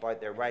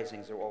about their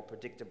risings. They're all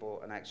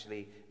predictable and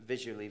actually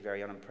visually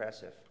very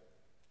unimpressive.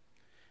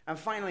 And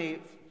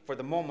finally, for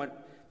the moment,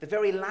 the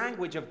very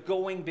language of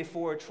going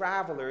before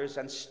travelers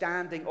and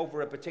standing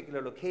over a particular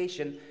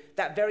location,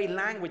 that very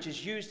language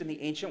is used in the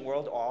ancient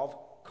world of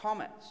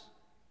comets.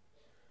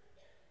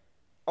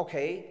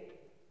 Okay,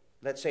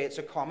 let's say it's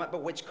a comet,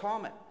 but which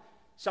comet?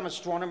 Some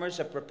astronomers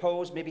have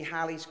proposed maybe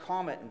Halley's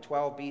Comet in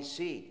 12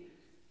 BC,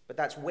 but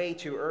that's way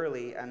too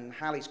early, and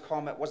Halley's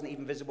Comet wasn't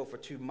even visible for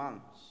 2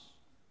 months.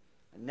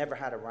 It never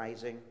had a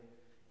rising.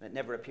 and it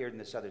never appeared in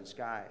the southern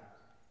sky.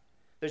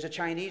 There's a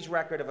Chinese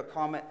record of a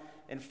comet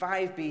in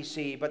 5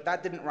 BC, but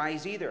that didn't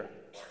rise either,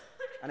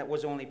 and it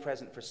was only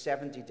present for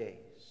 70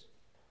 days.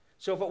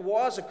 So if it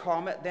was a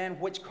comet, then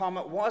which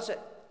comet was it?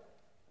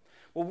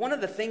 Well, one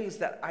of the things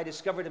that I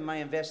discovered in my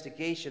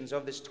investigations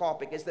of this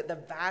topic is that the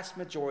vast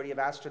majority of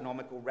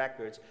astronomical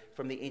records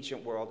from the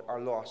ancient world are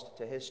lost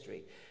to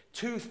history.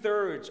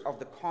 2/3 of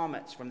the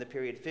comets from the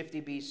period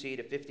 50 BC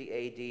to 50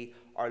 AD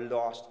are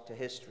lost to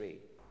history.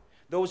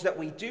 Those that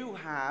we do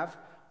have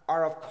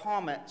are of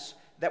comets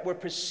that were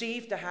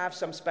perceived to have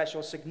some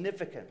special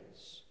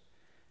significance,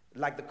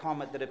 like the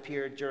comet that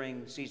appeared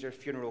during Caesar's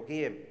funeral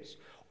games,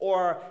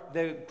 or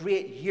the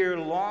great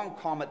year-long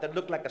comet that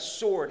looked like a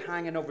sword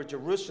hanging over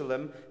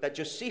Jerusalem that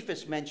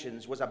Josephus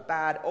mentions was a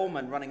bad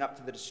omen running up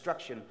to the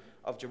destruction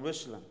of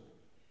Jerusalem.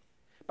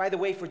 By the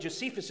way, for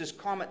Josephus'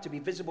 comet to be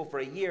visible for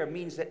a year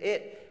means that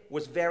it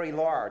was very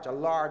large, a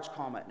large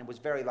comet, and it was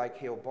very like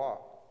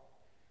Hale-Bopp,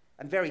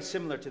 and very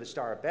similar to the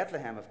Star of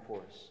Bethlehem, of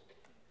course.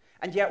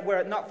 And yet, were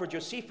it not for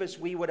Josephus,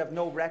 we would have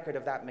no record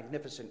of that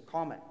magnificent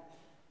comet.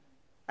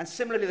 And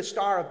similarly, the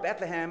Star of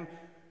Bethlehem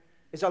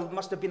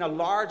must have been a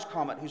large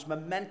comet whose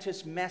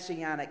momentous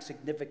messianic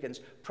significance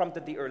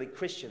prompted the early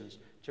Christians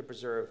to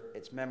preserve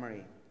its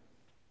memory.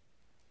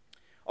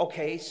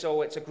 Okay,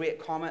 so it's a great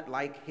comet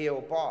like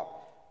Hale-Bopp,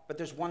 but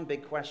there's one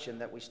big question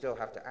that we still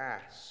have to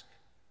ask,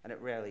 and it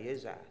rarely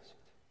is asked.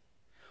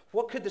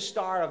 What could the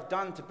star have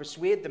done to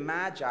persuade the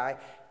Magi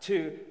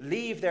to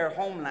leave their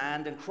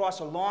homeland and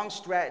cross a long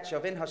stretch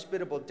of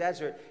inhospitable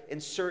desert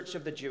in search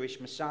of the Jewish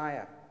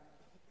Messiah?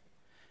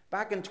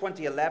 Back in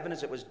 2011,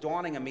 as it was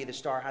dawning on me the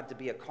star had to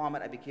be a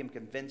comet, I became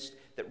convinced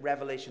that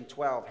Revelation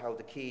 12 held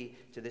the key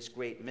to this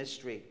great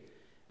mystery.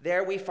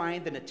 There we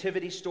find the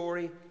nativity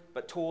story,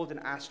 but told in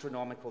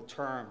astronomical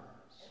terms,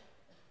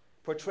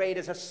 portrayed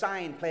as a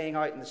sign playing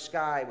out in the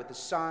sky with the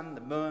sun,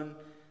 the moon,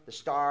 the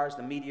stars,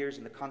 the meteors,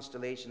 and the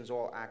constellations,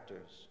 all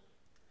actors.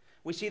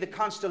 We see the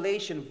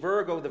constellation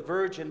Virgo, the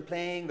Virgin,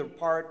 playing the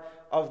part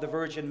of the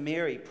Virgin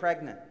Mary,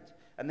 pregnant,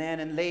 and then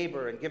in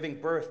labor and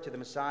giving birth to the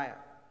Messiah.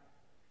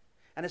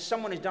 And as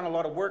someone who's done a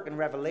lot of work in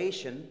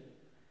Revelation,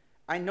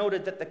 I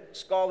noted that the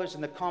scholars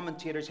and the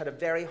commentators had a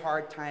very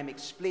hard time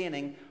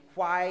explaining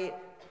why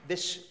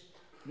this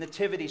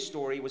nativity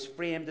story was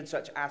framed in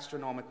such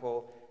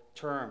astronomical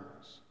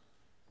terms.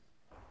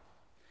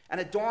 And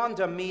it dawned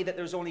on me that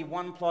there's only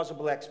one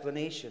plausible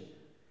explanation.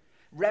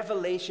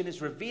 Revelation is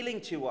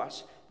revealing to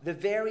us the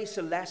very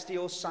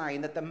celestial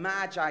sign that the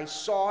Magi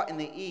saw in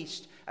the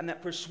east and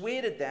that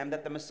persuaded them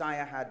that the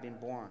Messiah had been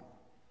born.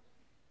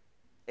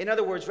 In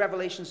other words,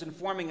 Revelation is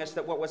informing us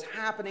that what was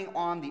happening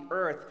on the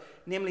earth,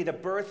 namely the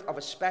birth of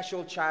a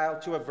special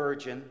child to a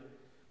virgin,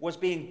 was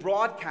being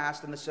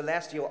broadcast on the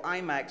celestial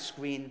IMAX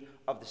screen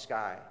of the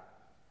sky,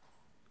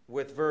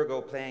 with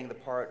Virgo playing the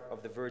part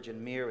of the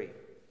Virgin Mary.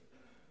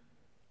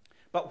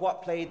 But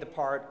what played the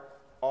part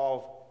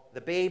of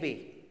the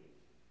baby?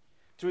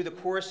 Through the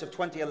course of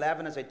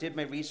 2011, as I did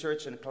my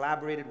research and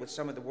collaborated with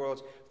some of the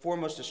world's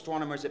foremost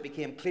astronomers, it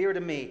became clear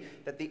to me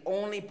that the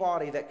only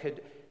body that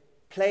could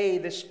play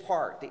this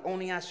part, the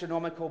only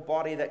astronomical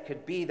body that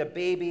could be the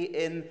baby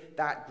in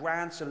that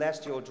grand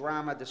celestial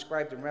drama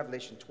described in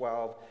Revelation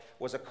 12,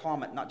 was a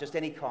comet, not just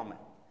any comet,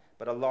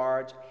 but a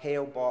large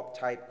Hale-Bopp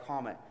type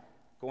comet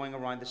going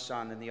around the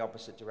sun in the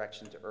opposite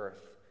direction to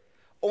Earth.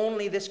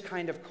 Only this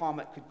kind of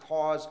comet could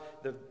cause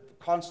the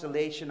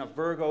constellation of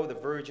Virgo, the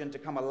Virgin, to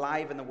come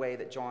alive in the way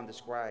that John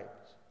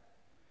describes.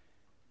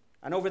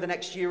 And over the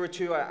next year or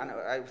two,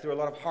 through a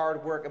lot of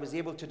hard work, I was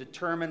able to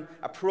determine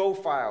a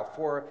profile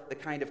for the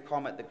kind of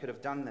comet that could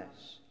have done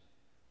this.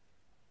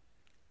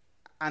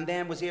 And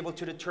then was able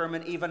to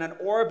determine even an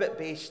orbit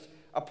based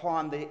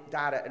upon the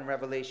data in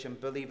Revelation,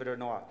 believe it or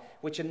not,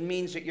 which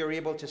means that you're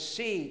able to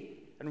see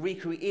and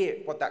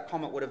recreate what that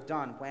comet would have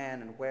done,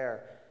 when and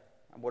where,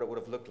 and what it would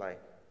have looked like.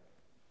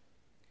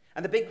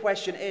 And the big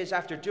question is,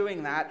 after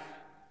doing that,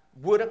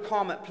 would a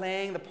comet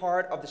playing the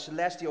part of the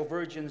celestial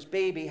Virgin's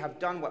baby have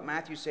done what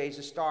Matthew says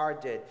the star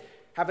did?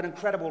 Have an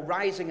incredible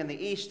rising in the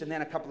east and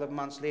then a couple of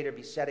months later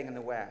be setting in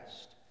the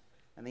west?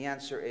 And the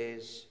answer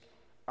is,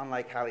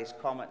 unlike Halley's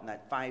Comet and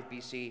that 5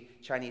 BC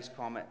Chinese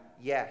comet,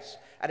 yes.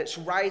 At its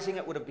rising,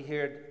 it would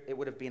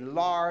have been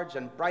large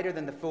and brighter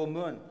than the full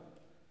moon.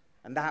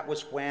 And that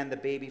was when the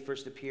baby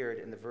first appeared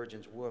in the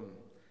Virgin's womb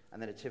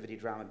and the nativity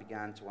drama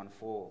began to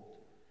unfold.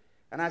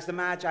 And as the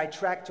Magi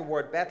trekked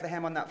toward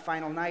Bethlehem on that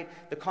final night,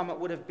 the comet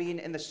would have been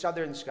in the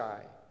southern sky.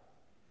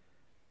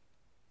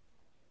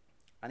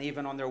 And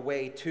even on their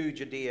way to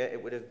Judea,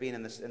 it would have been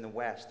in the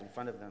west in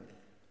front of them.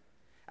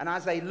 And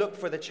as they looked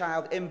for the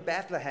child in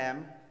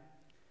Bethlehem,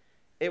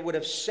 it would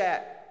have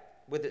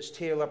set with its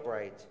tail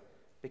upright,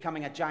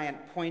 becoming a giant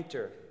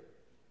pointer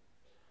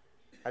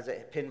as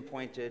it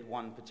pinpointed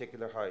one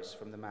particular house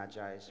from the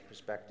Magi's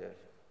perspective.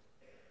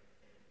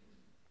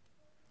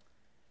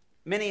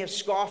 Many have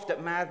scoffed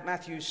at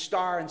Matthew's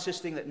star,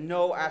 insisting that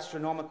no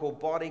astronomical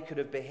body could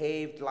have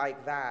behaved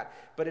like that.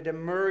 But it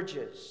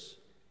emerges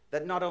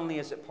that not only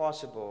is it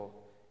possible,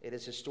 it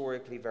is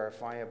historically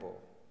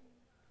verifiable.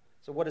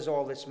 So what does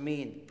all this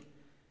mean?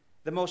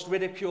 The most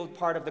ridiculed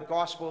part of the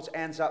Gospels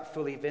ends up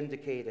fully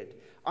vindicated,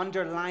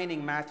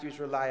 underlining Matthew's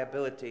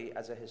reliability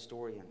as a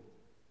historian.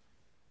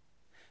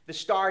 The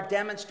star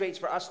demonstrates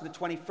for us in the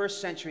 21st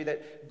century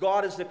that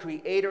God is the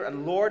creator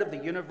and Lord of the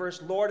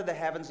universe, Lord of the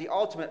heavens, the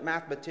ultimate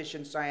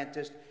mathematician,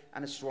 scientist,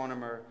 and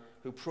astronomer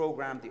who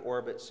programmed the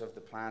orbits of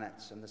the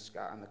planets and the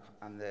sky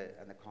and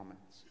the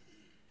comets.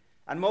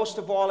 And most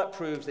of all, it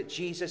proves that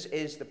Jesus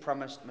is the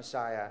promised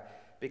Messiah,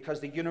 because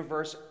the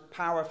universe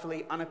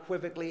powerfully,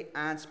 unequivocally,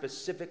 and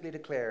specifically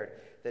declared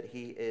that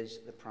he is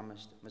the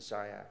promised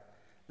Messiah.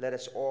 Let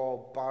us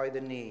all bow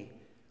the knee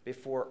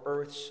before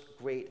earth's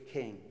great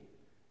King,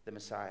 the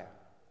Messiah.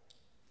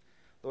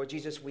 Lord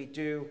Jesus, we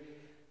do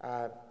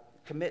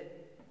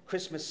commit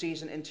Christmas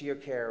season into your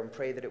care and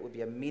pray that it would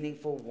be a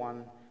meaningful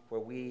one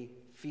where we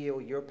feel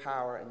your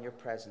power and your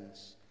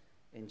presence.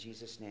 In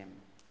Jesus' name,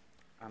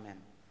 amen.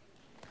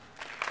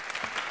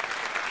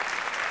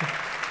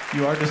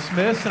 You are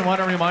dismissed, and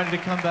want to remind you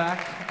to come back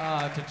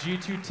to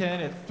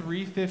G210 at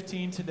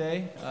 3:15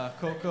 today.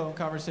 Coco in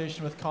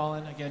conversation with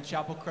Colin. Again,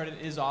 chapel credit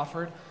is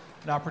offered,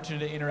 an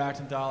opportunity to interact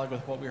and dialogue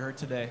with what we heard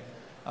today.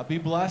 Be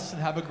blessed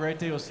and have a great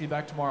day. We'll see you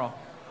back tomorrow.